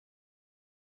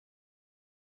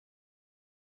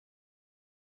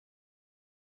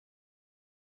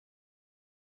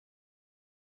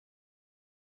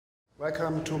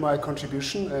Welcome to my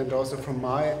contribution, and also from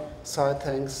my side,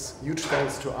 huge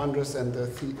thanks to Andres and the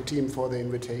team for the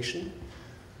invitation.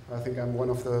 I think I'm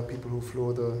one of the people who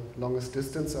flew the longest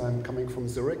distance. I'm coming from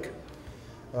Zurich.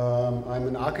 I'm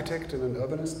an architect and an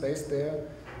urbanist based there,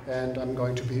 and I'm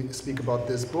going to speak about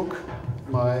this book.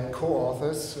 My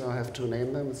co-authors, I have to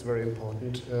name them, it's very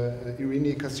important.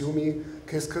 Irini Kasumi,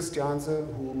 Kis Christianse,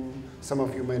 whom some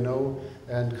of you may know,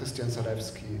 and Christian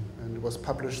Zalewski, and it was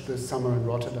published this summer in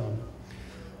Rotterdam.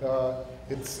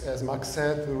 It's, as Max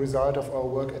said, the result of our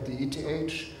work at the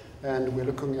ETH, and we're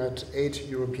looking at 8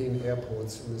 European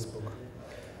airports in this book.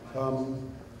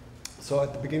 So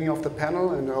at the beginning of the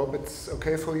panel, and I hope it's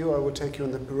okay for you, I will take you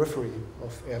in the periphery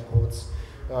of airports,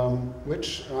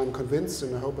 which I'm convinced,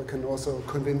 and I hope I can also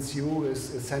convince you,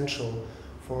 is essential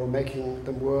for making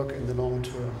them work in the long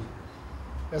term.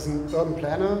 As an urban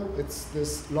planner, it's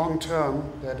this long term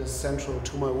that is central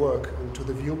to my work and to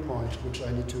the viewpoint which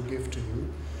I need to give to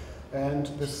you. And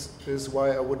this is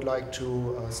why I would like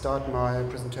to start my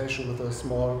presentation with a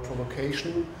small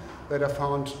provocation that I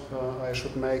found I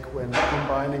should make when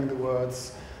combining the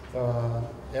words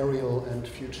aerial and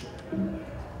future.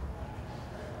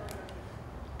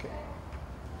 Okay.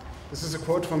 This is a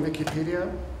quote from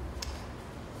Wikipedia.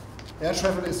 Air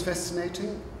travel is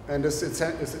fascinating, and it's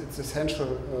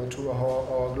essential to how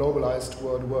our globalized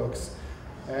world works.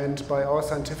 And by our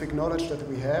scientific knowledge that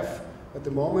we have, at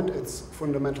the moment, it's a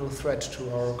fundamental threat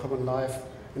to our common life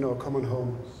in our common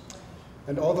home.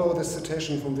 And although this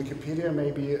citation from Wikipedia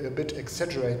may be a bit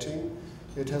exaggerating,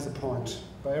 it has a point.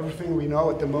 By everything we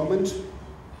know at the moment,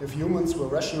 if humans were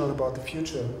rational about the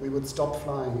future, we would stop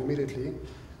flying immediately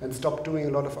and stop doing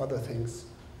a lot of other things.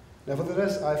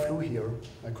 Nevertheless, I flew here.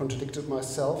 I contradicted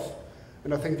myself,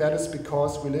 and I think that is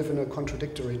because we live in a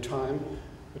contradictory time,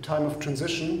 a time of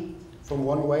transition from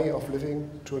one way of living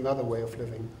to another way of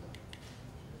living.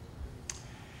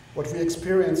 What we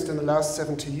experienced in the last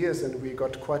 70 years, and we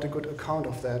got quite a good account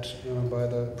of that by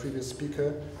the previous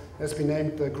speaker, has been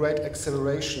named the Great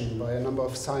Acceleration by a number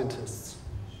of scientists.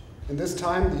 In this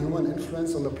time, the human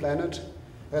influence on the planet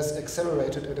has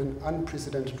accelerated at an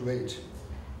unprecedented rate.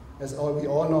 As we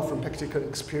all know from practical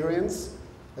experience,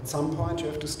 at some point you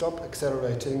have to stop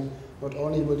accelerating. Not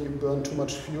only will you burn too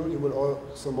much fuel, you will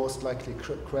also most likely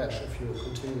crash if you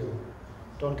continue.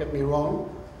 Don't get me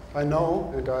wrong, I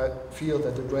know and I feel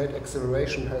that the Great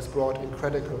Acceleration has brought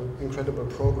incredible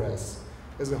progress.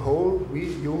 As a whole, we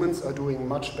humans are doing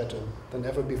much better than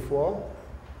ever before,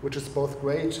 which is both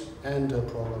great and a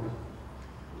problem.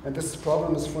 And this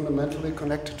problem is fundamentally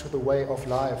connected to the way of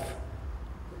life.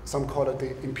 Some call it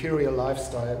the imperial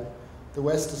lifestyle the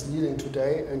West is leading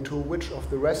today, and to which of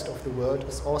the rest of the world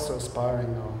is also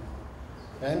aspiring now.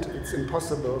 And it's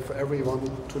impossible for everyone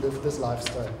to live this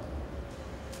lifestyle.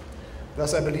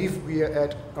 Thus, I believe we are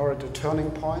at a turning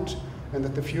point, and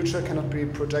that the future cannot be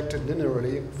projected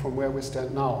linearly from where we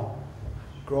stand now.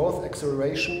 Growth,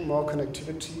 acceleration, more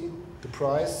connectivity, the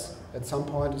price at some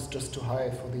point is just too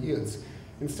high for the yields.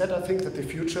 Instead, I think that the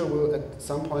future will, at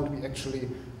some point, we actually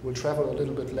will travel a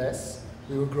little bit less,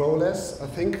 we will grow less. I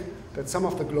think that some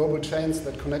of the global chains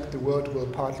that connect the world will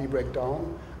partly break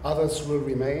down, others will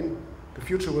remain. The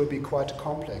future will be quite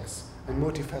complex and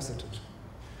multifaceted.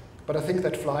 But I think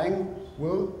that flying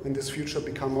will, in this future,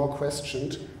 become more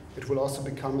questioned. It will also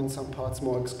become, in some parts,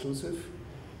 more exclusive.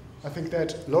 I think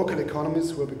that local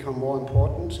economies will become more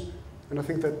important, and I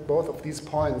think that both of these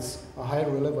points are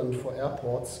highly relevant for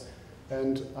airports,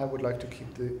 and I would like to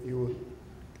keep you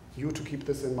to keep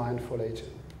this in mind for later.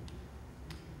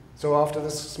 So after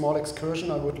this small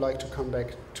excursion, I would like to come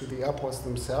back to the airports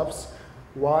themselves.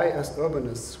 Why, as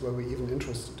urbanists, were we even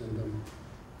interested in them?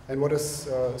 And what is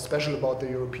special about the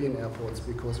European airports,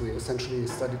 because we essentially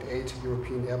studied 8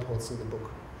 European airports in the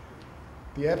book.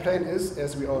 The airplane is,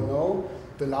 as we all know,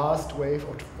 the last wave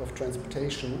of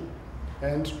transportation,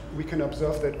 and we can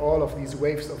observe that all of these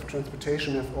waves of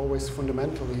transportation have always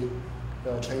fundamentally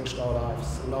changed our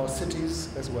lives, and our cities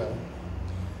as well.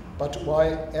 But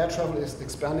why air travel is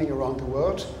expanding around the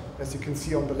world, as you can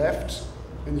see on the left,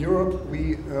 in Europe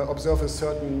we observe a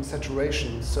certain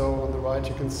saturation. So on the right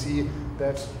you can see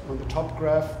that on the top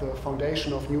graph the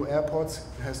foundation of new airports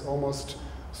has almost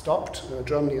stopped.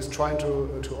 Germany is trying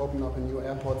to open up a new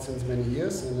airport since many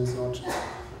years and is not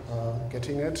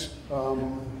getting it.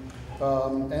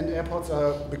 And airports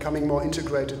are becoming more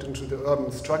integrated into the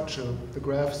urban structure, the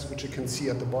graphs which you can see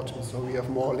at the bottom. So we have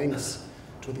more links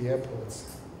to the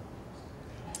airports.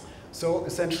 So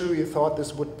essentially we thought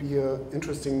this would be an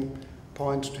interesting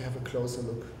point to have a closer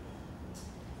look.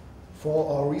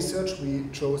 For our research we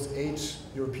chose 8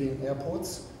 European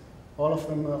airports. All of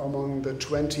them are among the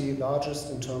 20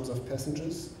 largest in terms of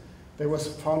passengers. They was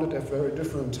founded at very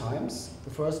different times.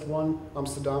 The first one,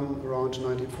 Amsterdam, around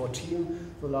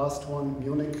 1914. The last one,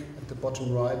 Munich, at the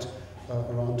bottom right,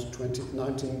 around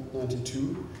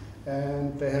 1992.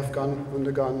 And they have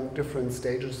undergone different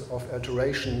stages of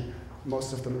alteration,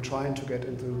 most of them trying to get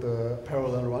into the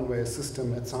parallel runway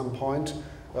system at some point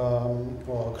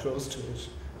or close to it.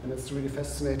 And it's really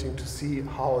fascinating to see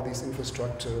how these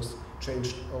infrastructures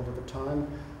changed over the time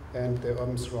and their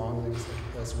urban surroundings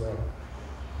as well.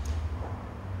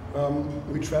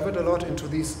 We traveled a lot into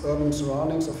these urban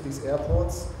surroundings of these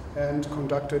airports and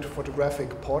conducted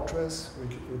photographic portraits,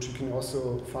 which you can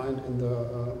also find in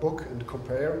the book and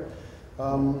compare.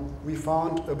 We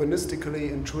found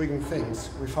urbanistically intriguing things.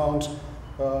 We found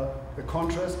a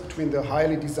contrast between the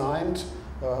highly designed,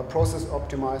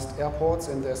 process-optimized airports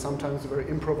and their sometimes very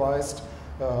improvised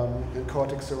and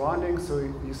chaotic surroundings. So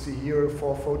you see here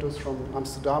 4 photos from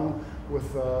Amsterdam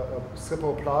with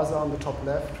Schiphol Plaza on the top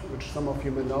left, which some of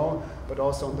you may know, but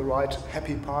also on the right,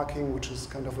 happy parking, which is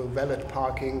kind of a valet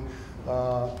parking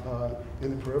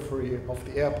in the periphery of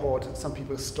the airport. Some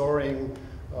people storing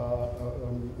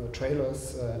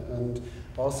trailers, and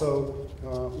also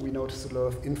we noticed a lot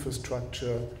of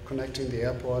infrastructure connecting the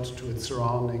airport to its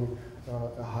surrounding,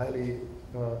 a highly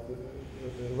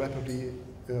rapidly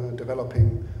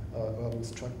developing urban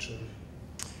structure.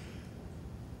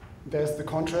 There's the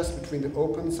contrast between the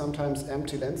open, sometimes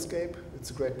empty landscape,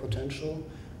 it's a great potential,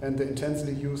 and the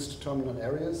intensely used terminal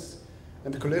areas,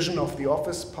 and the collision of the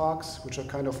office parks, which are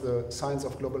kind of the signs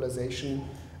of globalization,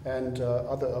 and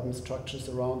other urban structures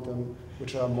around them,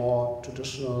 which are more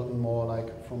traditional and more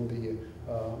like from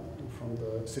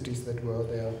the cities that were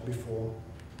there before.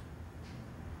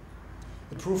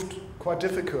 It proved quite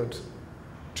difficult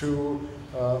to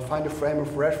find a frame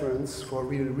of reference for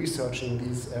really researching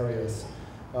these areas.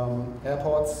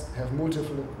 Airports have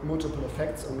multiple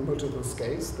effects on multiple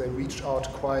scales. They reach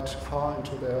out quite far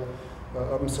into their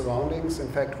urban surroundings. In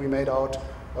fact, we made out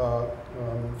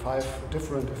 5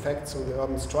 different effects on the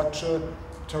urban structure: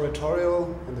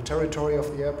 territorial, and the territory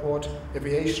of the airport;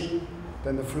 aviation,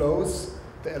 then the flows,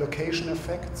 the allocation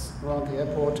effects around the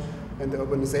airport, and the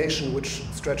urbanization, which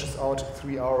stretches out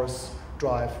 3 hours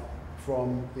drive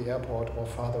from the airport or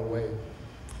farther away.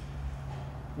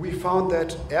 We found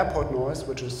that airport noise,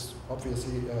 which is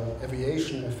obviously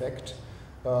aviation effect,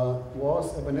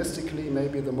 was urbanistically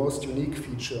maybe the most unique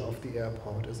feature of the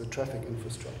airport as a traffic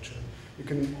infrastructure. You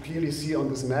can clearly see on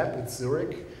this map, it's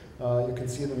Zurich. You can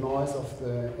see the noise of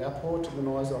the airport, the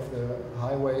noise of the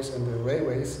highways and the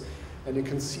railways, and you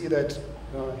can see that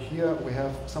here we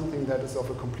have something that is of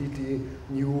a completely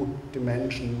new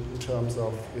dimension in terms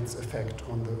of its effect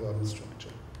on the urban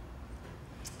structure.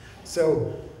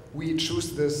 So we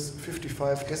choose this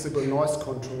 55 decibel noise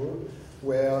control,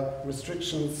 where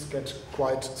restrictions get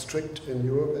quite strict in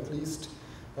Europe at least,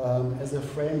 as a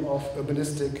frame of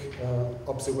urbanistic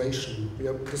observation. We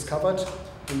have discovered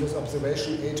in this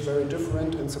observation 8 very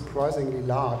different and surprisingly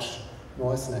large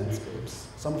noise landscapes.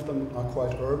 Some of them are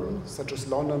quite urban, such as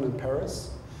London and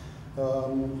Paris.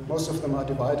 Most of them are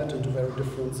divided into very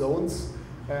different zones,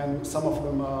 and some of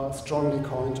them are strongly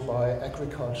coined by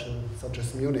agriculture, such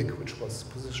as Munich, which was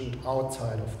positioned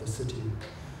outside of the city.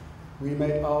 We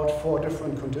made out 4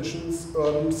 different conditions: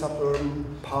 urban, suburban,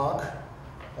 park,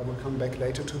 I will come back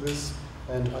later to this,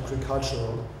 and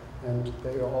agricultural, and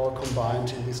they are all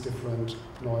combined in these different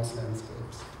noise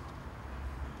landscapes.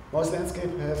 Noise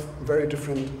landscapes have very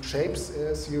different shapes,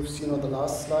 as you've seen on the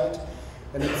last slide,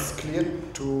 and it's clear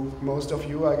to most of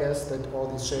you, I guess, that all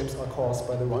these shapes are caused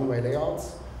by the runway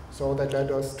layouts. So that led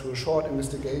us to a short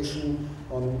investigation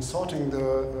on sorting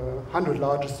the 100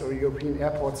 largest European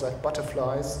airports like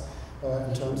butterflies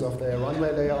in terms of their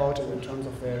runway layout and in terms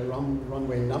of their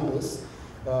runway numbers.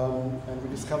 And we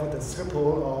discovered that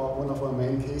Schiphol, one of our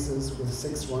main cases with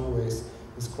 6 runways,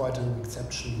 is quite an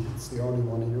exception. It's the only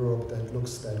one in Europe that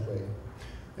looks that way.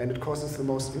 And it causes the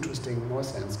most interesting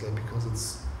noise landscape because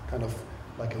it's kind of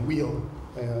like a wheel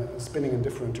spinning in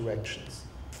different directions.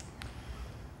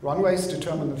 Runways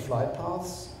determine the flight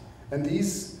paths, and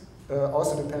these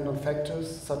also depend on factors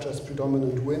such as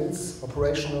predominant winds,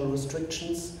 operational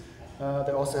restrictions.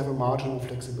 They also have a marginal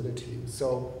flexibility.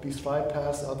 So these flight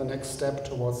paths are the next step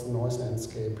towards the noise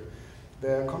landscape.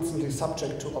 They're constantly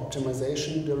subject to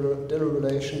optimization,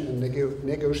 deregulation, and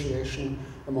negotiation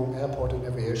among airport and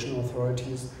aviation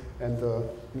authorities and the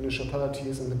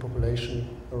municipalities and the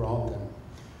population around them.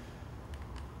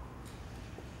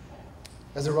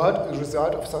 As a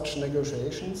result of such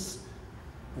negotiations,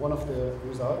 one of the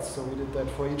results, so we did that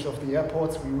for each of the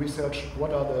airports, we researched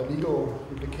what are the legal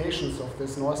implications of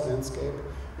this noise landscape.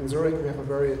 In Zurich we have a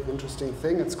very interesting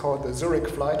thing, it's called the Zurich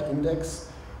Flight Index,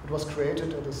 It was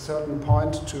created at a certain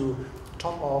point to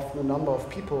top off the number of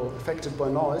people affected by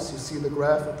noise. You see the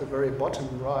graph at the very bottom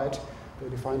right. They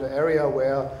defined an area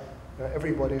where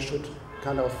everybody should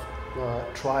kind of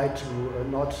try to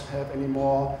not have any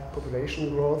more population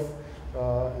growth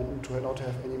and to not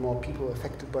have any more people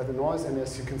affected by the noise. And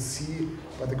as you can see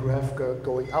by the graph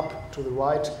going up to the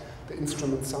right, the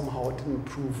instrument somehow didn't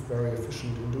prove very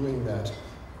efficient in doing that.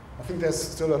 I think there's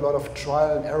still a lot of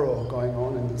trial and error going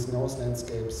on in these noise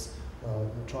landscapes,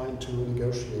 trying to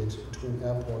negotiate between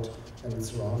airport and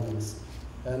its surroundings.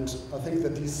 And I think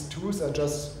that these tools are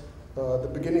just the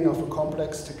beginning of a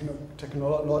complex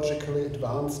technologically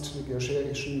advanced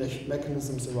negotiation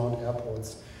mechanisms around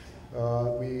airports.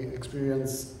 We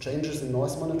experience changes in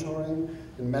noise monitoring,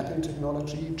 in mapping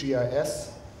technology,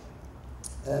 GIS,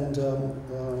 and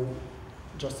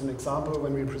just an example,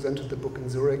 when we presented the book in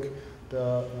Zurich,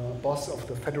 the boss of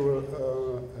the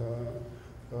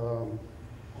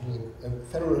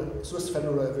Swiss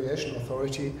Federal Aviation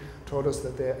Authority told us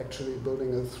that they're actually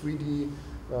building a 3D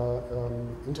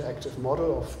interactive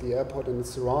model of the airport and its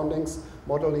surroundings,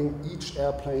 modeling each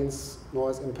airplane's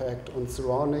noise impact on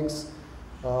surroundings,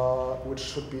 which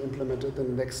should be implemented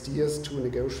in the next years to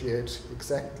negotiate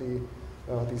exactly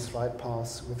these flight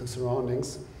paths with the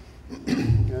surroundings.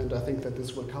 And I think that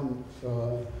this will come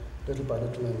little by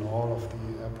little in all of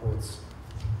the airports.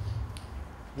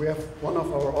 We have one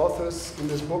of our authors in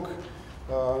this book,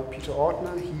 Peter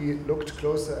Ortner. He looked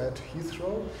closer at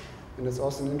Heathrow, and it's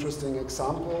also an interesting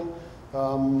example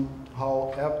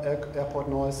how airport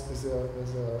noise is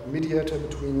a mediator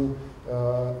between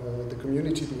the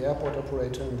community, the airport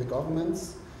operator, and the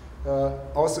governments.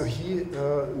 Also, he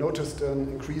noticed an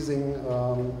increasing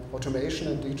automation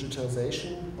and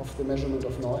digitalization of the measurement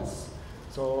of noise.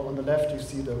 So on the left, you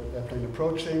see the airplane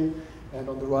approaching, and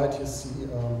on the right, you see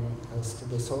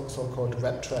the so-called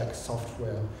web track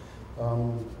software.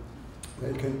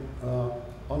 Where you can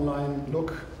online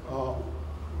look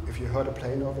if you heard a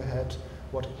plane overhead,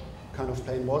 what kind of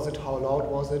plane was it, how loud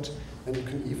was it, and you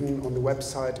can even on the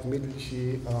website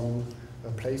immediately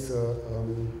place a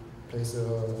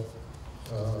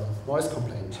noise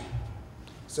complaint.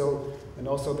 So, and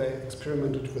also they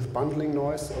experimented with bundling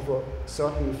noise over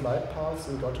certain flight paths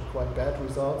and got quite bad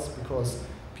results because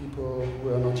people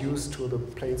were not used to the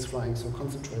planes flying so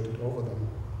concentrated over them.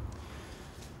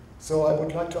 So I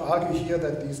would like to argue here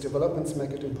that these developments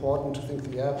make it important to think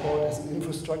the airport as an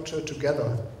infrastructure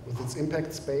together with its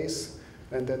impact space,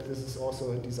 and that this is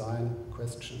also a design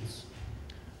question.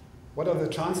 What are the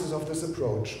chances of this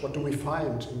approach? What do we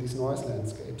find in these noise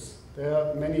landscapes? There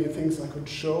are many things I could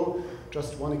show.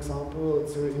 Just one example,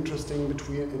 it's very interesting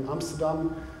in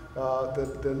Amsterdam,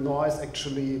 the noise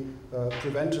actually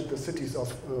prevented the cities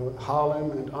of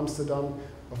Haarlem and Amsterdam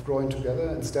of growing together.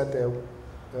 Instead, there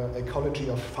ecology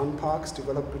of fun parks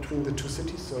developed between the two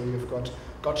cities. So you've got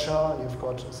gotcha, you've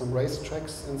got some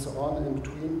racetracks and so on in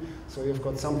between. So you've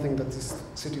got something that these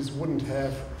cities wouldn't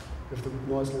have if the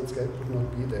noise landscape would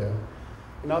not be there.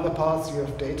 In other parts, you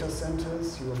have data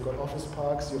centers, you have got office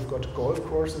parks, you've got golf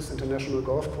courses, international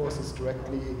golf courses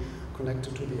directly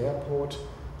connected to the airport.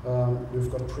 You've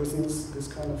got prisons, this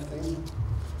kind of thing.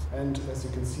 And as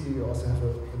you can see, you also have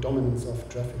a dominance of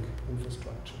traffic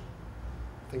infrastructure.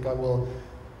 I think I will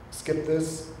skip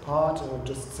this part and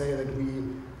just say that we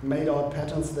made out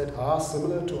patterns that are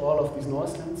similar to all of these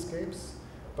noise landscapes.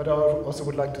 But I also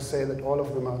would like to say that all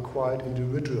of them are quite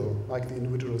individual, like the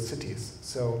individual cities.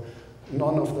 So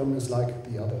none of them is like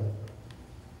the other.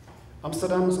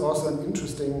 Amsterdam is also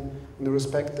interesting in the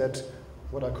respect that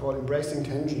what I call embracing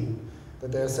tension,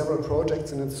 that there are several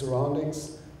projects in its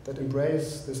surroundings that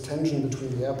embrace this tension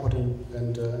between the airport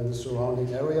and the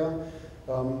surrounding area,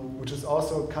 which is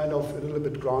also kind of a little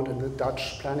bit grounded in the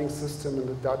Dutch planning system and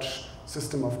the Dutch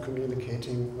system of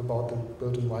communicating about the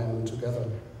built environment together.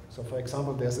 So for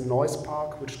example, there's a noise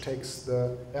park which takes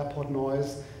the airport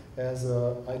noise as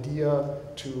an idea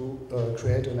to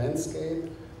create a landscape.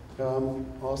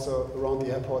 Also around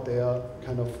the airport there are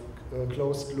kind of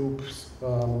closed loops,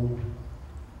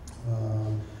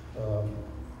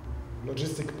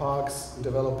 logistic parks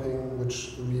developing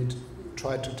which we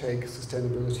try to take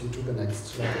sustainability to the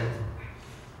next level.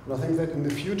 And I think that in the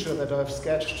future that I've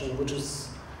sketched and which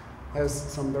has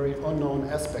some very unknown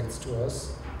aspects to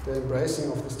us, the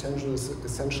embracing of this tension is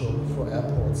essential for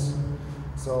airports.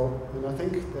 So, and I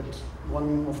think that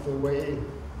one of the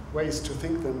ways to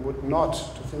think them would not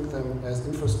to think them as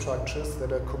infrastructures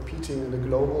that are competing in a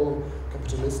global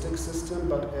capitalistic system,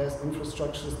 but as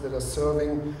infrastructures that are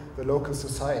serving the local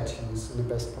societies in the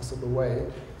best possible way,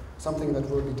 something that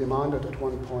will be demanded at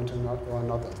one point or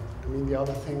another. I mean, the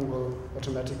other thing will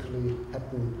automatically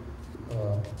happen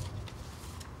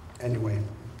Anyway,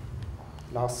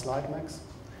 last slide, Max.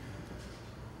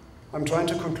 I'm trying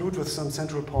to conclude with some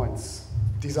central points.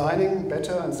 Designing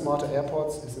better and smarter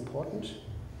airports is important.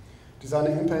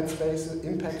 Designing impact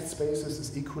spaces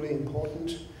is equally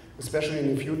important, especially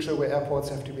in the future where airports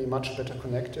have to be much better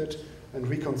connected and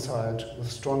reconciled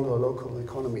with stronger local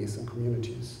economies and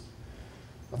communities.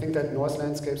 I think that noise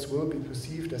landscapes will be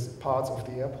perceived as parts of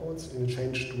the airports in a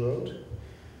changed world,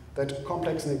 that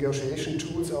complex negotiation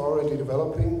tools are already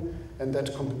developing, and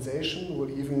that compensation will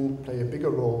even play a bigger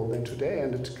role than today,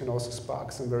 and it can also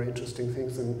spark some very interesting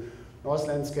things in noise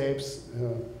landscapes.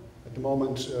 At the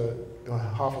moment,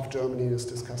 half of Germany is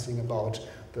discussing about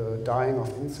the dying of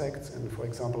insects, and for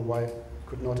example, why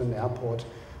could not an airport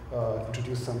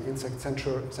introduce some insect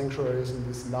sanctuaries in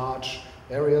these large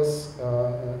areas,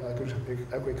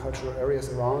 agricultural areas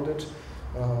around it,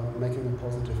 making a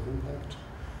positive impact.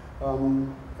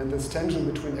 And this tension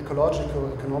between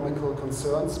ecological, economical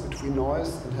concerns between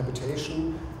noise and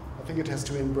habitation, I think it has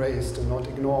to be embraced and not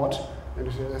ignored, and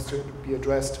it has to be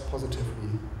addressed positively.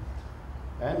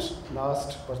 And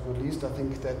last but not least, I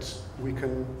think that we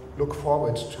can look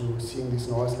forward to seeing these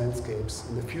noise landscapes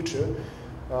in the future,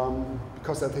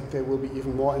 because I think they will be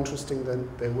even more interesting than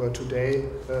they are today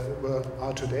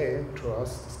to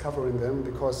us, discovering them,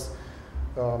 because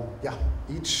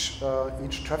each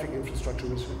traffic infrastructure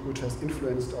which has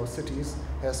influenced our cities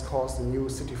has caused a new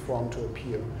city form to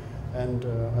appear. And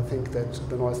I think that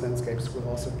the noise landscapes will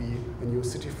also be a new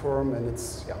city form, and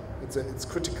it's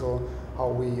critical how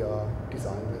we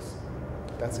design this.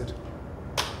 That's it.